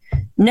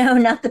 No,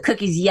 not the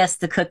cookies. Yes,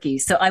 the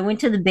cookies. So I went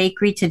to the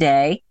bakery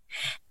today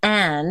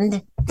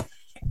and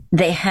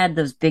they had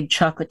those big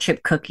chocolate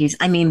chip cookies.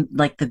 I mean,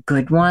 like the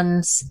good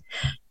ones.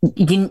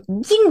 There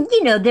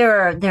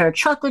are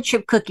chocolate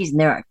chip cookies and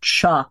there are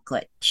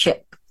chocolate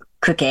chip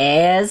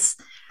cookies.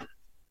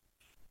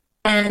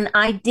 And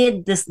I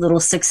did this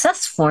little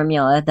success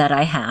formula that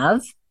I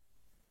have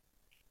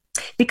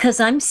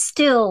because I'm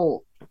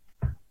still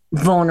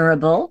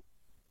vulnerable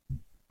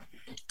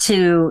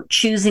to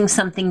choosing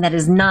something that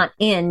is not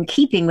in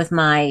keeping with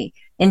my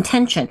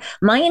intention.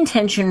 My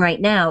intention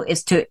right now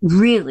is to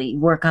really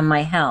work on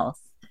my health,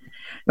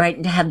 right?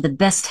 And to have the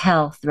best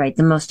health, right?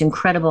 The most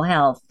incredible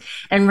health.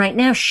 And right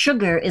now,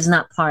 sugar is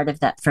not part of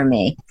that for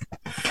me.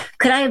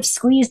 Could I have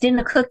squeezed in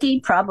a cookie?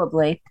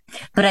 Probably.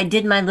 But I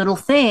did my little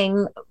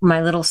thing,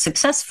 my little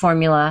success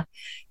formula,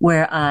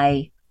 where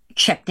I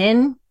checked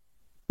in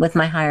with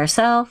my higher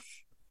self.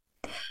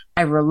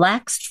 I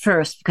relaxed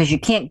first because you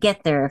can't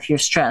get there if you're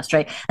stressed,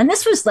 right? And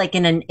this was like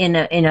in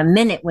a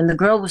minute when the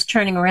girl was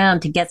turning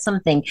around to get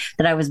something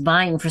that I was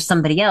buying for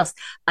somebody else.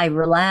 I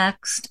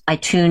relaxed. I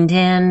tuned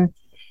in.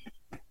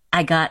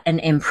 I got an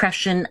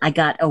impression. I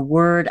got a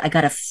word. I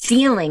got a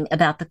feeling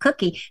about the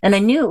cookie. And I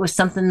knew it was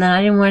something that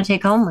I didn't want to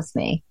take home with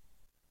me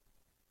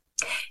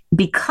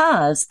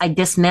because I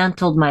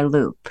dismantled my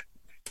loop.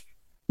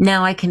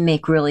 Now I can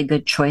make really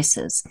good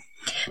choices.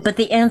 But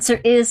the answer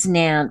is,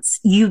 Nance,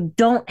 you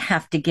don't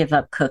have to give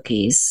up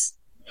cookies.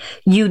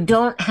 You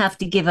don't have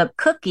to give up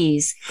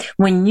cookies.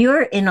 When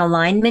you're in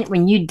alignment,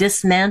 when you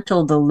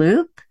dismantle the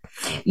loop,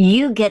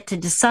 you get to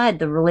decide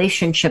the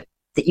relationship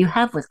that you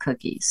have with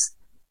cookies.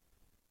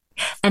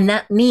 And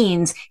that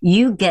means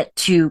you get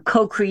to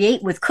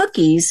co-create with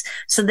cookies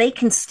so they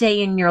can stay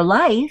in your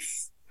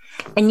life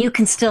and you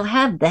can still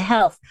have the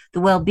health, the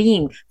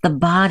well-being, the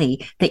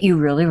body that you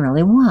really,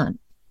 really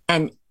want.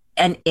 And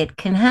it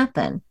can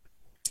happen.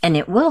 And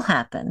it will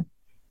happen.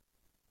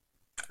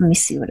 Let me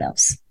see what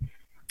else.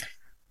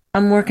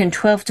 I'm working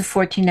 12 to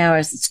 14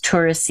 hours. It's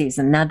tourist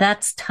season. Now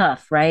that's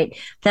tough, right?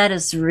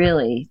 That's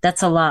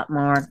a lot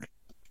more.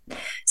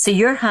 So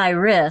you're high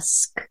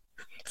risk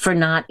for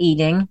not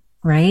eating,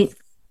 right?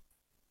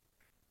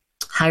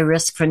 High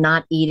risk for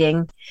not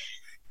eating.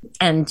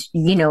 And,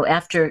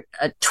 after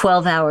a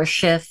 12-hour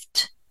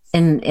shift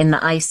in the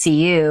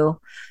ICU,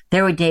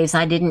 there were days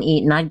I didn't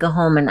eat and I'd go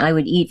home and I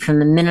would eat from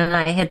the minute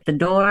I hit the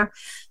door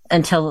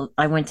until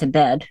I went to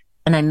bed.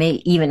 And I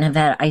may even have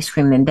had ice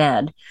cream in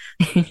bed,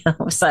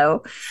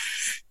 so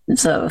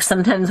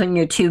sometimes when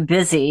you're too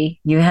busy,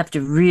 you have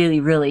to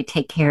really, really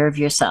take care of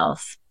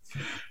yourself.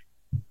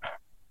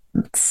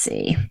 Let's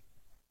see.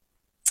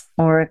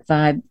 Auric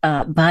vibe,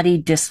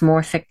 body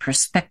dysmorphic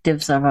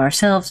perspectives of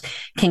ourselves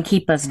can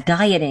keep us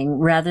dieting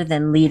rather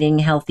than leading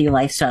healthy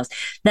lifestyles.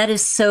 That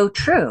is so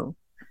true.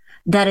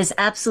 That is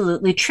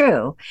absolutely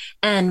true.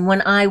 And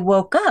when I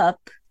woke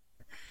up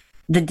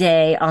the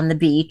day on the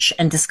beach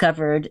and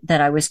discovered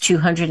that I was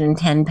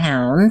 210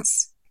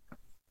 pounds,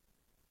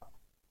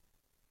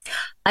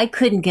 I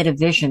couldn't get a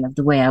vision of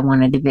the way I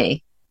wanted to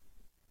be.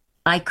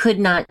 I could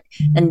not,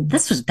 and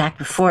this was back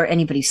before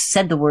anybody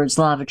said the words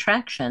law of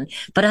attraction,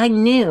 but I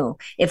knew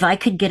if I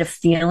could get a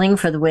feeling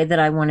for the way that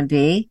I want to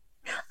be,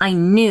 I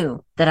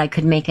knew that I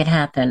could make it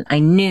happen. I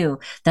knew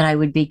that I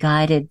would be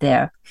guided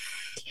there.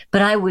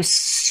 But I was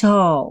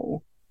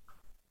so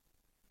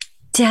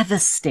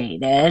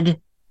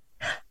devastated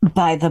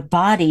by the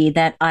body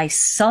that I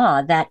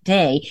saw that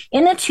day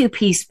in a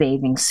two-piece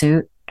bathing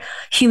suit,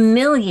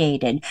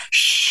 humiliated,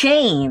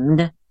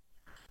 shamed.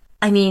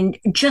 I mean,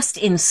 just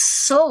in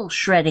soul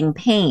shredding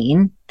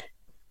pain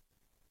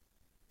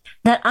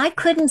that I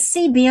couldn't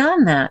see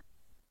beyond that.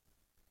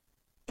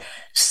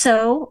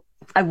 So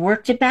I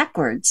worked it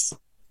backwards.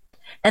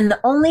 And the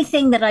only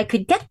thing that I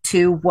could get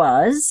to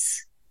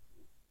was,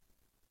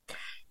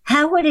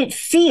 how would it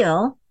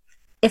feel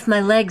if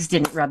my legs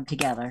didn't rub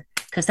together?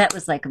 Because that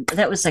was like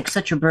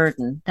such a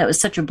burden. That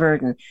was such a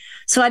burden.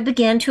 So I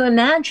began to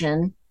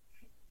imagine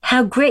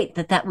how great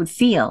that would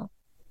feel.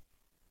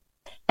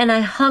 And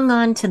I hung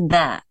on to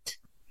that.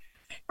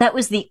 That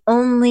was the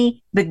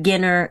only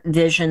beginner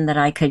vision that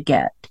I could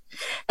get.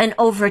 And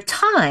over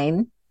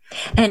time,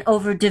 and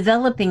over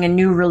developing a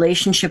new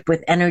relationship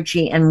with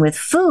energy and with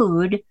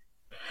food,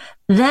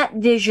 that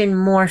vision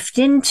morphed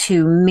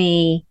into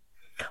me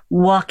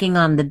walking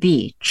on the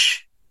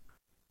beach,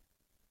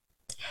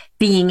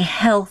 being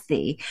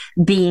healthy,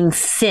 being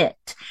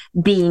fit,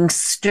 being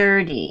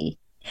sturdy,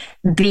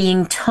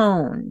 being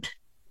toned.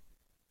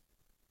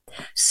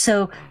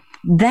 So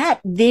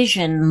that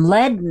vision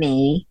led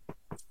me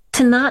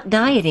to not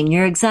dieting.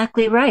 You're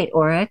exactly right,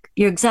 Auric.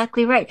 You're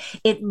exactly right.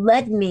 It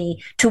led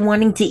me to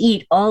wanting to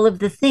eat all of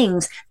the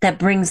things that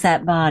brings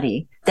that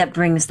body, that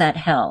brings that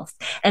health.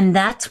 And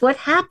that's what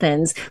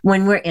happens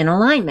when we're in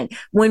alignment.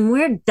 When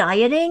we're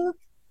dieting,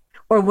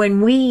 or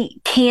when we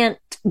can't,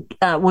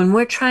 when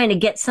we're trying to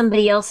get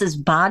somebody else's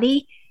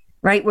body,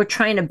 right? We're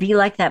trying to be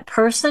like that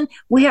person.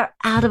 We are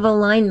out of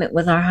alignment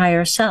with our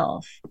higher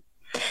self.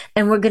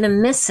 And we're going to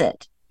miss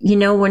it. You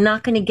know, we're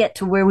not going to get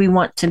to where we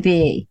want to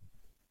be.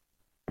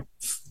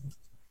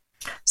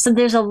 So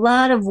there's a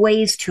lot of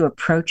ways to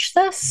approach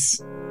this.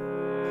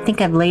 I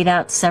think I've laid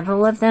out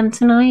several of them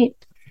tonight.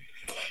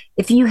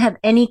 If you have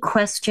any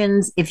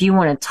questions, if you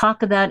want to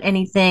talk about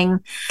anything,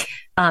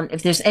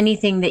 if there's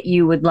anything that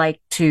you would like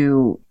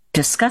to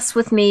discuss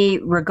with me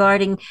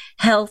regarding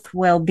health,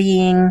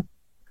 well-being,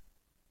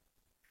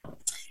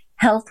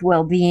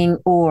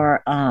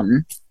 or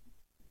I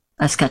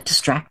just got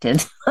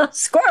distracted.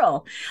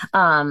 Squirrel.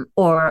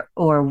 Or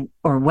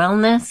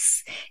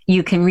wellness.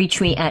 You can reach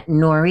me at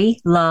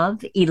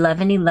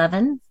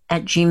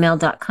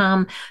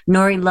norilove1111@gmail.com.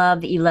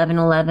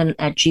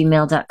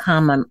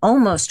 norilove1111@gmail.com. I'm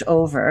almost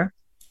over.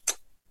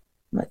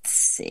 Let's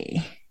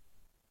see.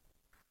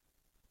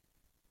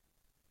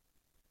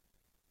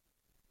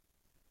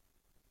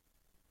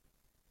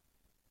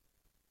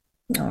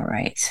 All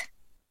right.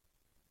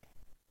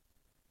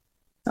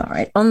 All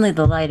right. Only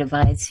the light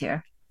abides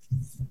here.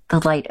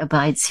 The light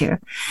abides here.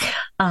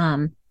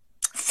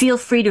 Feel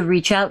free to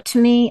reach out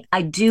to me.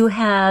 I do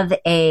have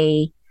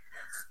let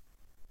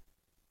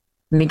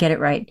me get it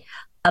right,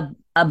 a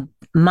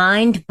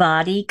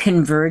mind-body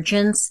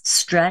convergence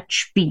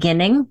stretch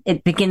beginning.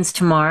 It begins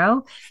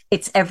tomorrow.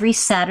 It's every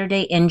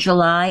Saturday in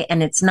July,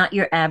 and it's not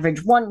your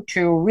average 1,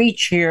 2,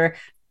 reach here,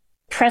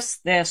 press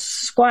this,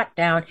 squat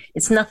down.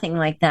 It's nothing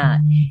like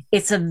that.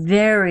 It's a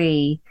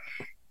very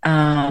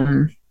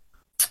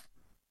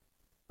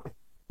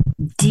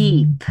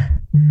deep,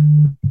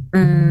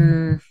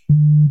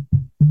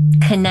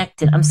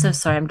 connected. I'm so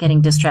sorry. I'm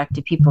getting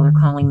distracted. People are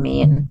calling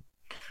me, and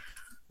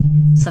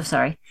so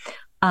sorry.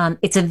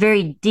 It's a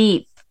very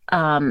deep,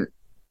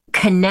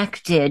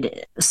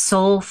 connected,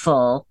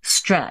 soulful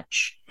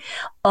stretch.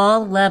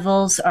 All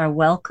levels are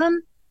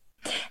welcome,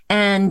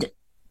 and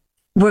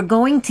we're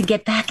going to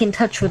get back in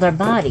touch with our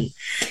body,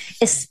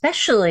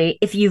 especially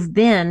if you've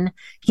been,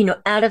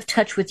 out of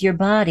touch with your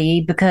body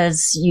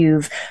because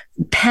you've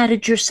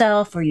patted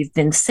yourself, or you've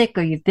been sick,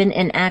 or you've been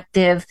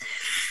inactive.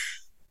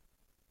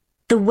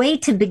 The way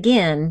to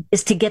begin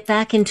is to get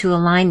back into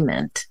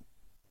alignment.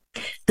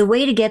 The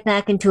way to get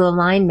back into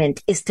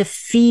alignment is to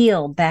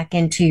feel back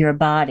into your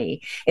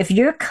body. If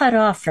you're cut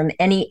off from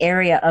any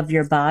area of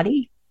your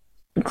body,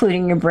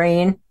 including your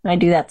brain, I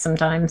do that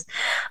sometimes,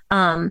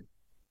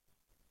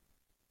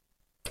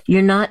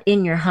 you're not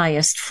in your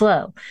highest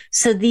flow.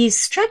 So these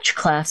stretch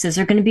classes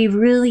are going to be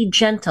really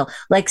gentle.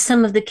 Like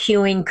some of the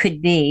cueing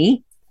could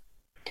be,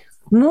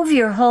 move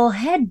your whole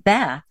head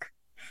back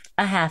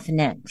a half an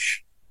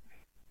inch.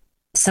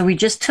 So we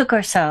just took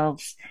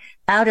ourselves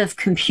out of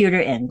computer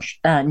inch,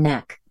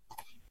 neck.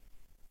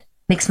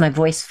 Makes my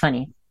voice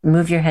funny.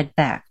 Move your head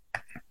back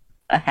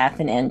a half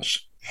an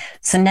inch.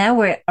 So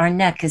now our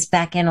neck is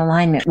back in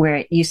alignment where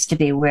it used to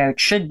be, where it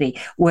should be,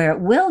 where it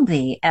will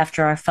be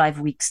after our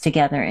 5 weeks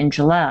together in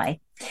July.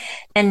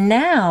 And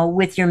now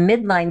with your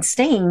midline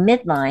staying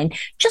midline,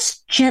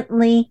 just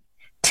gently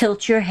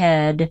tilt your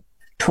head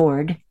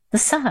toward the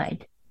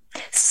side.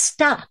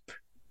 Stop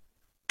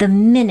the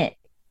minute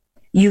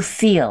you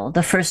feel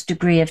the first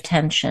degree of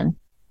tension.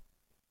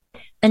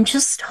 And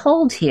just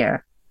hold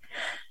here.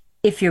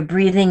 If your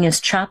breathing is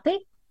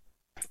choppy,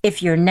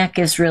 if your neck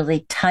is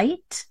really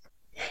tight,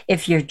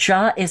 if your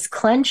jaw is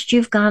clenched,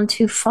 you've gone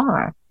too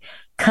far.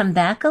 Come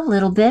back a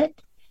little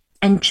bit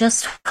and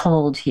just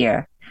hold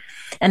here.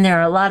 And there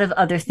are a lot of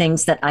other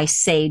things that I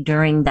say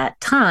during that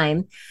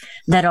time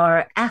that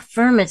are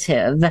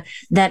affirmative,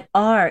 that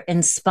are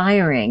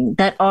inspiring,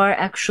 that are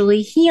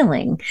actually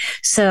healing.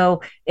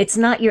 So it's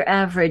not your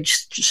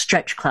average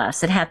stretch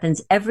class. It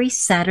happens every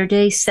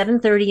Saturday,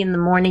 7:30 in the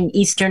morning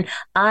Eastern.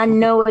 I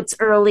know it's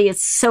early.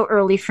 It's so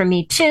early for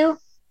me too.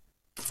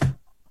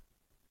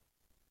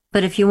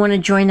 But if you want to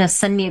join us,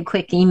 send me a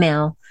quick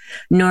email,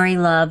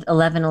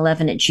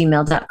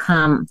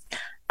 norilove1111@gmail.com.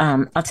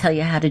 I'll tell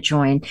you how to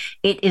join.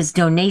 It is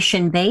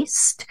donation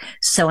based,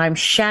 so I'm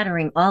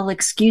shattering all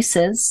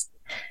excuses,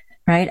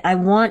 right? I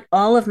want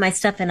all of my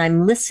stuff, and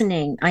I'm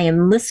listening. I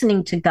am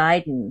listening to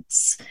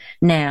guidance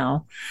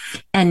now.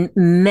 And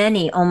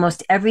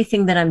almost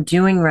everything that I'm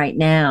doing right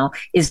now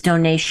is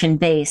donation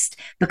based,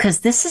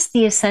 because this is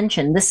the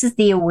ascension. This is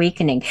the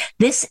awakening.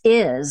 This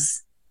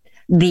is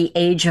the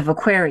age of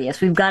Aquarius.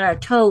 We've got our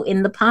toe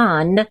in the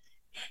pond,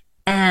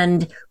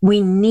 and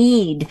we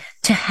need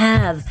to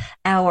have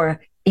our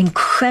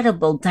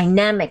incredible,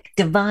 dynamic,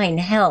 divine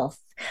health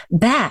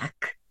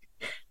back,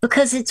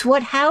 because it's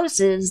what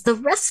houses the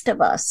rest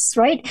of us,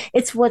 right?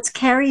 It's what's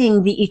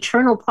carrying the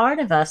eternal part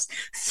of us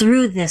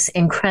through this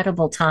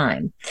incredible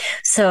time.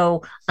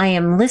 So I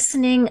am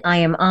listening, I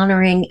am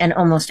honoring, and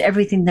almost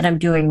everything that I'm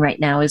doing right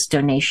now is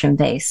donation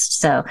based.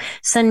 So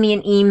send me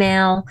an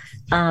email,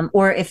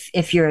 or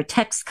if you're a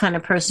text kind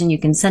of person, you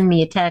can send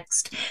me a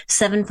text,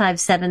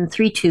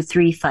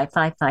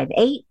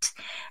 757-323-5558.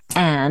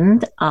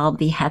 And I'll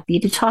be happy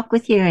to talk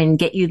with you and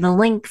get you the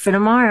link for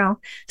tomorrow,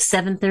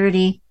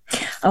 7:30.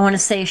 I want to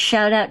say a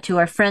shout out to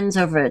our friends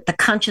over at the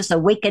Conscious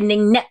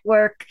Awakening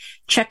Network.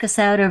 Check us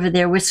out over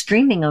there. We're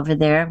streaming over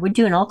there. We're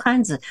doing all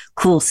kinds of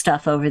cool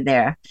stuff over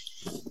there.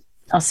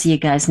 I'll see you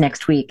guys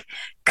next week.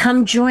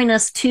 Come join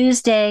us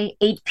Tuesday,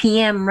 8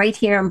 p.m. right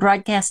here on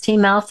Broadcast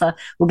Team Alpha.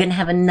 We're going to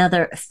have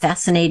another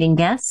fascinating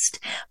guest.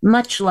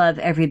 Much love,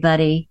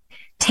 everybody.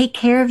 Take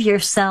care of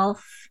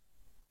yourself.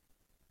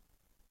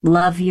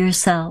 Love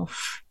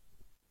yourself.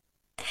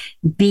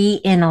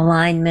 Be in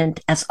alignment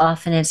as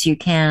often as you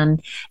can,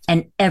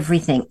 and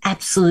everything,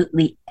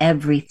 absolutely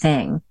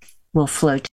everything, will flow